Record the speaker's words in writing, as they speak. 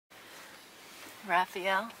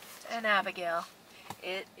Rafael and Abigail.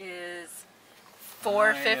 It is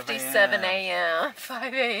 4:57 a.m.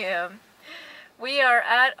 5 a.m. We are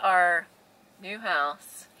at our new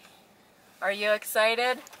house. Are you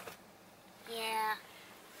excited? Yeah.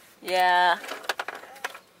 Yeah.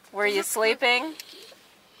 Were you sleeping?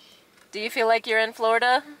 Do you feel like you're in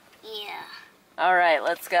Florida? Yeah. All right,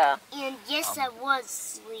 let's go. And yes, I was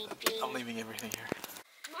sleeping. I'm leaving everything here.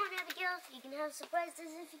 Come on, Abigail. You can have surprises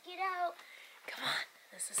if you get out. Come on.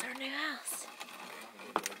 This is our new house.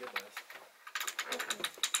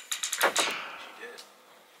 She did.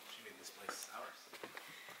 She made this place ours.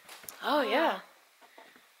 Oh, yeah.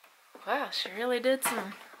 Wow, she really did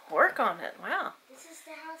some work on it. Wow. This is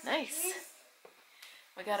the house. Nice.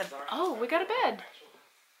 We got a bed.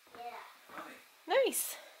 Yeah.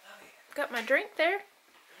 Nice. Got my drink there.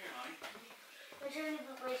 I'm trying to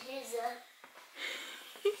put my shoes up.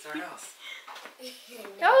 It's our house.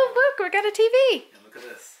 Oh, look, we got a TV. And look at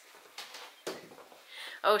this.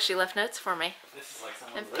 Oh, she left notes for me. This is like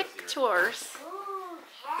someone And who lives here. pictures. Ooh,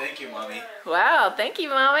 Thank you, Mommy. Wow, thank you,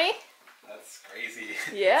 Mommy. That's crazy.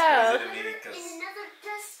 Yeah. It's crazy to me because and another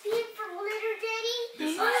dustbin from Litter Daddy.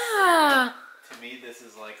 this Yeah. to me, this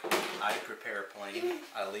is like when I prepare a plane.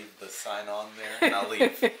 I leave the sign on there and I leave.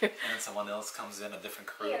 And then someone else comes in, a different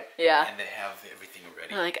crew. Yeah. And they have everything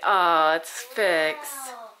ready. We're like, oh, it's fixed.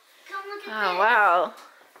 Wow. Come look at Oh, this. wow.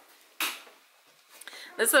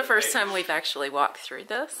 This is the first time we've actually walked through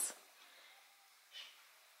this.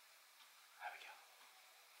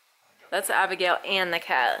 That's Abigail and the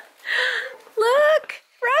cat. Look!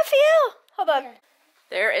 Rafael! Hold on.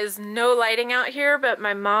 There is no lighting out here, but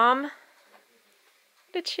my mom...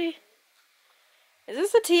 Did she? Is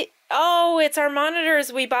this a T? Oh, it's our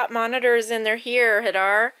monitors. We bought monitors and they're here, Hadar.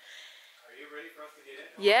 Are you ready for us to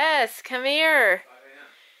get in? Yes, come here. 5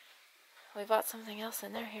 a.m. We bought something else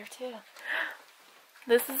in there here too.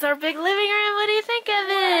 This is our big living room. What do you think of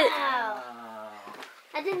it? Wow.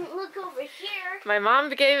 I didn't look over here. My mom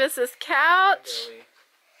gave us this couch.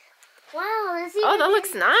 Wow, let's Oh, that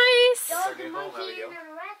looks nice. dog Bring and it home, monkey Abigail. and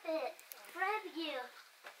a rabbit for Abigail.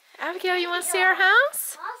 Abigail, you want to see our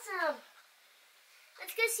house? Awesome.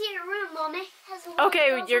 Let's go see your room, Mommy. Has a lot of Okay,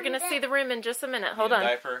 girls you're on going to the see bed. the room in just a minute. Hold Need on. a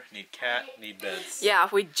diaper, need cat, need beds. Yeah,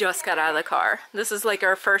 we just got out of the car. This is like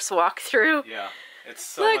our first walkthrough. Yeah. It's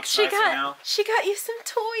so Look, much she nicer got now. you some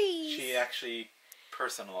toys. She actually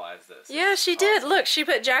personalized this. Yeah, It's she did. awesome. Look, she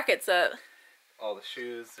put jackets up. All the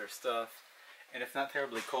shoes, their stuff. And it's not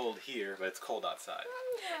terribly cold here, but it's cold outside.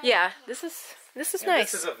 Yeah, this is And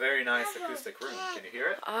nice. This is a very nice acoustic room. Can you hear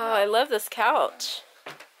it? Oh, I love this couch.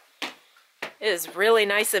 It is really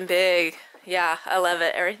nice and big. Yeah, I love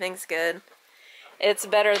it. Everything's good. It's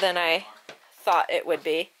better than I thought it would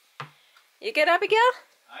be. You good, Abigail?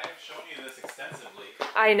 I have shown you this extensively.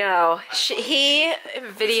 I know. He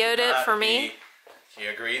videoed it for me. Do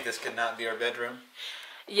you agree this could not be our bedroom?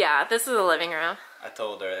 Yeah, this is a living room. I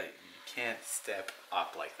told her you can't step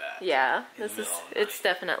up like that. Yeah, In this the is, middle of the it's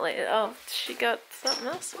definitely, oh, she got something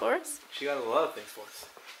else for us. She got a lot of things for us.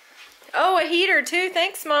 Oh, a heater too.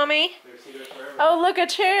 Thanks, Mommy. There's heaters for everything. Oh, look, a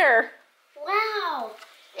chair. Wow.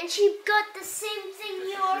 And she got the same thing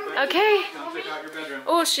you already Okay. got, Come Mommy. check out your bedroom.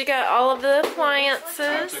 Oh, she got all of the Come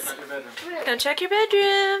appliances. check out your bedroom. Come check your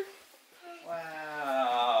bedroom.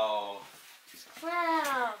 Wow.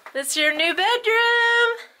 Wow. This is your new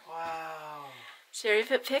bedroom. Wow. Sherry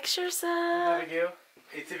put pictures up. Abigail,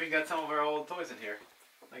 it's even got some of our old toys in here.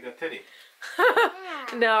 Like a titty.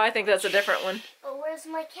 No, I think that's a different one. Oh, where's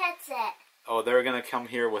my cats at? Oh, they're gonna come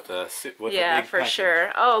here with a with Yeah, a big for package.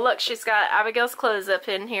 sure. Oh, look, she's got Abigail's clothes up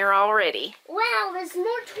in here already. Wow, there's more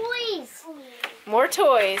toys. More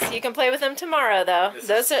toys. You can play with them tomorrow, though.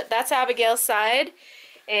 That's Abigail's side,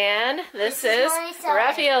 and this is my side.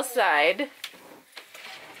 Raphael's side.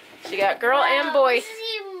 She got girl Wow, and boy. This is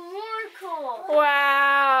even more cool.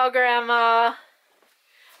 Wow, Grandma.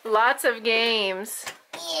 Lots of games.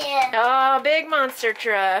 Yeah. Oh, big monster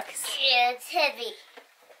trucks. Yeah, it's heavy.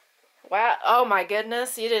 Wow. Oh, my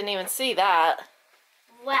goodness. You didn't even see that.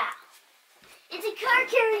 Wow. It's a car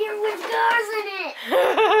carrier with cars in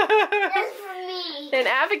it. That's for me. And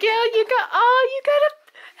Abigail, you got a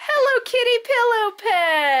Hello Kitty pillow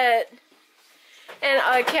pet.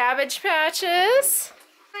 And Cabbage Patches.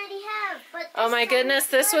 Already have, but Oh my goodness,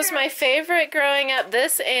 this was my favorite growing up.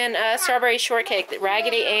 This and Strawberry Shortcake,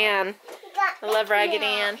 Raggedy Ann. I love Raggedy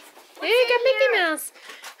Ann. Hey, you got Mickey Mouse.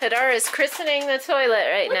 Hadar is christening the toilet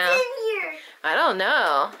right What's now. in here? I don't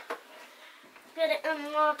know. Gotta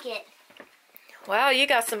unlock it. Wow, you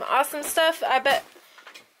got some awesome stuff. I bet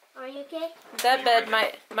Are you okay? That bed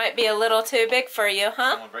might be a little too big for you,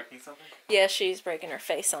 huh? Someone breaking something? Yeah, she's breaking her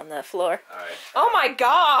face on the floor. All right. Oh my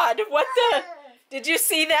God! What the? Did you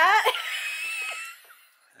see that?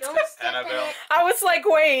 Don't step in Annabelle. it. I was like,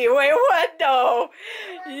 wait, what? No.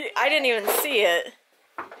 I didn't even see it.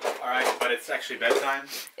 All right, but it's actually bedtime.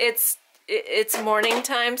 It's morning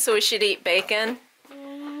time, so we should eat bacon.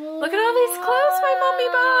 Look at all these clothes my mommy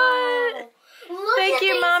bought. Look Thank at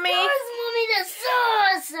you, these Mommy. Cars, Mommy, that's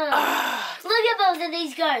so awesome. Look at both of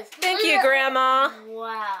these cars. Thank Look you, at- Grandma.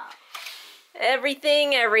 Wow.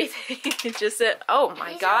 Everything. It just said, oh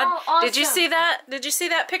my These God. are all Did you awesome. see that? Did you see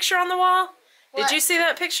that picture on the wall? What? Did you see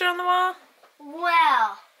that picture on the wall?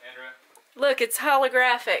 Wow. Andrea, Look, it's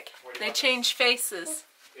holographic. Where do you They want change faces.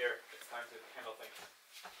 here. It's time to handle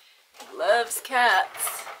things. Loves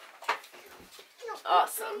cats.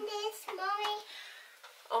 Awesome. Open this, Mommy.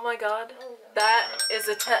 Oh my God. That is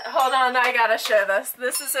a hold on, I gotta show this.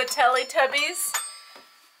 This is a Teletubbies.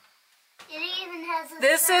 It even has a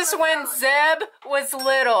This is when Zeb was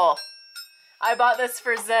little. I bought this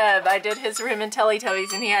for Zeb. I did his room in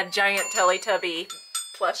Teletubbies and he had giant Teletubby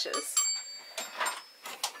plushes.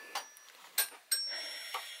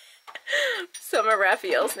 Some of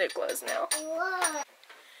Raphael's new clothes now. What?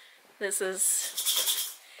 This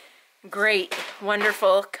is great,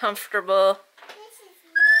 wonderful, comfortable, This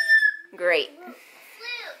is great. Flute.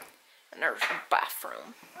 And our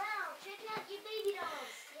bathroom. Wow, check out your baby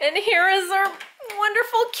dolls. And here is our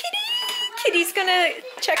wonderful kitty. Kitty's gonna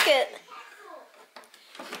check it.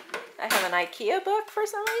 I have an IKEA book for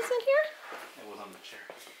some reason here. It was on the chair.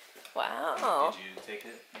 Wow. Did you take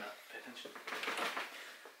it? Not pay attention.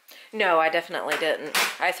 No, I definitely didn't.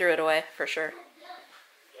 I threw it away for sure.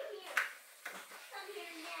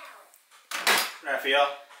 Rafael.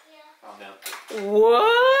 Calm down.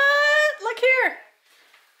 What? Look here.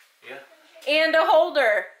 Yeah. And a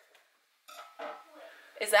holder.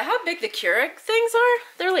 Is that how big the Keurig things are?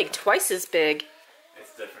 They're like twice as big.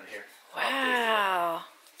 It's different here. Wow.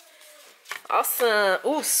 Awesome. Ooh,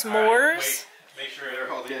 All right, s'mores. wait. Make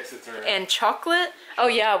sure all the exits are. And chocolate. Oh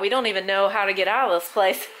yeah, we don't even know how to get out of this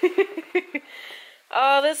place.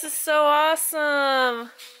 Oh, this is so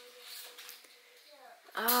awesome.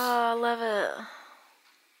 Oh, I love it.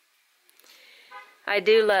 I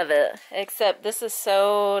do love it. Except this is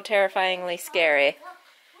so terrifyingly scary.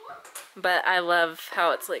 But I love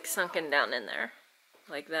how it's like sunken down in there.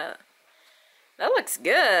 Like that. That looks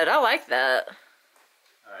good. I like that.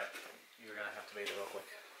 Alright, you're gonna have to wait real quick.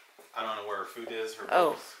 I don't know where her food is, her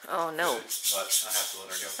Oh, bowls, oh no. but I have to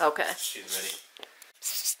let her go. Okay. She's ready.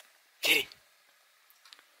 Kitty.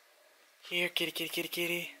 Here, kitty, kitty, kitty,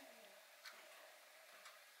 kitty.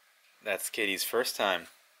 That's Kitty's first time.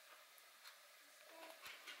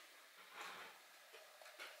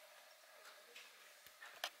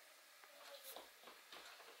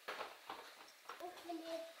 Open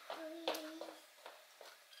it, please.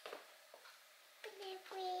 Open it,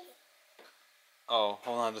 please. Oh,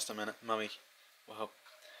 hold on just a minute. Mommy will help.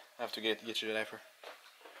 I have to get you a diaper.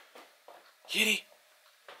 Kitty!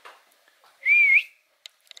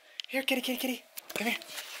 Here, kitty, kitty, kitty. Come here.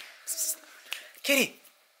 Kitty!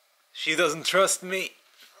 She doesn't trust me.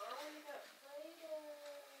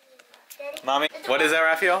 Mommy, what is that,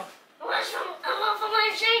 Rafael? Waffle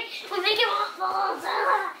machine. We make it waffles.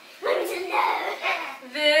 Let me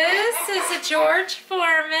know. This is a George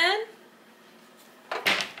Foreman.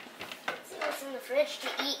 See what's in the fridge to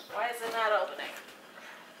eat. Why is it not opening?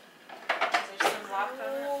 Is there some lock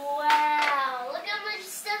on it? Wow, look how much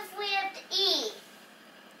stuff we have to eat.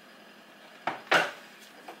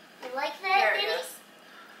 You like that, There it Diddy? is.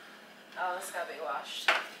 Oh, this gotta be washed.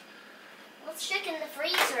 Let's check in the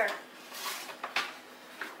freezer.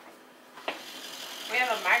 We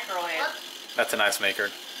have a microwave. Look. That's an ice maker.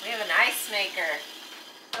 We have an ice maker.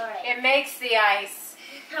 Alright. It makes the ice.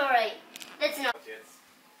 Alright. That's no.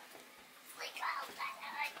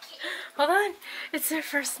 Hold on. It's their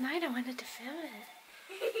first night. I wanted to film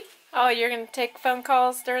it. Oh, you're going to take phone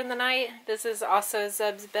calls during the night? This is also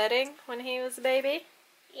Zeb's bedding when he was a baby?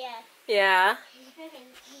 Yeah. Yeah.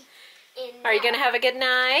 Are you going to have a good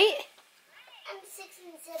night? I'm 6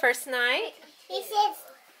 and 7. First night? He says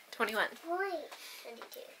 21.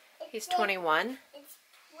 22. He's 21. It's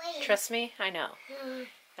wait. Trust me? I know.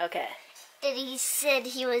 Okay. He said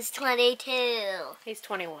he was 22. He's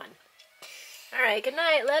 21. All right. Good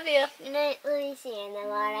night. Love you. Good night, Lucy, in the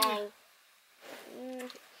morning.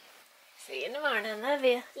 See you in the morning. Love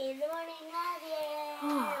you. See you in the morning,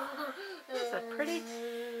 love you. That's a pretty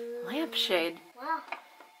lampshade. Wow.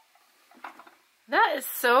 That is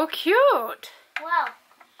so cute. Wow.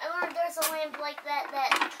 I learned there's a lamp like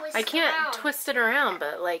that twists I can't around. twist it around,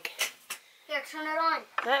 but like, Here, turn it on.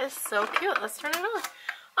 that is so cute. Let's turn it on.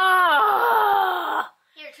 Oh,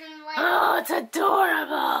 Here, turn the light oh, off. it's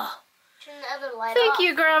adorable. Turn the other light off. Thank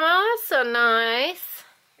you, Grandma. That's so nice.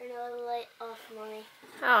 Turn the other light off, Mommy.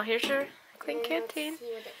 Oh, here's your clean And let's canteen. see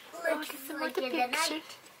what it Oh, looks get some more like the in the picture.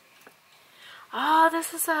 night. Oh,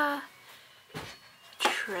 this is a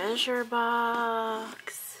treasure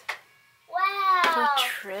box. Wow. A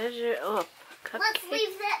treasure. Oh, cupcake. Let's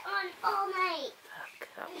leave that on all night.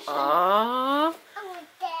 Oh, I want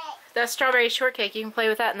that. that strawberry shortcake. You can play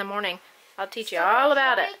with that in the morning. I'll teach you all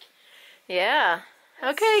about it. Yeah.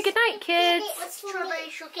 Okay, good night, kids. What's strawberry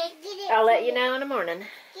shortcake? I'll let you know in the morning.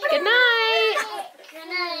 Good night. Good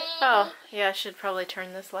night. Oh, yeah, I should probably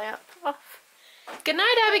turn this lamp off. Good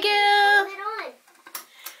night, Abigail. Put it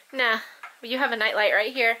on. Nah, you have a nightlight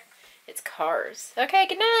right here. It's cars. Okay,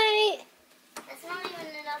 good night. That's not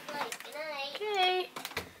even enough light. Good night. Okay.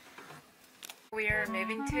 We are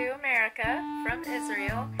moving to America from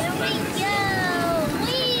Israel. Here we go.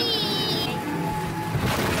 Whee!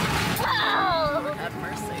 Whoa! Have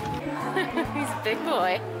mercy. He's a big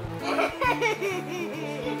boy.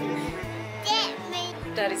 Get me.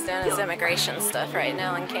 Daddy's doing his immigration stuff right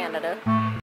now in Canada.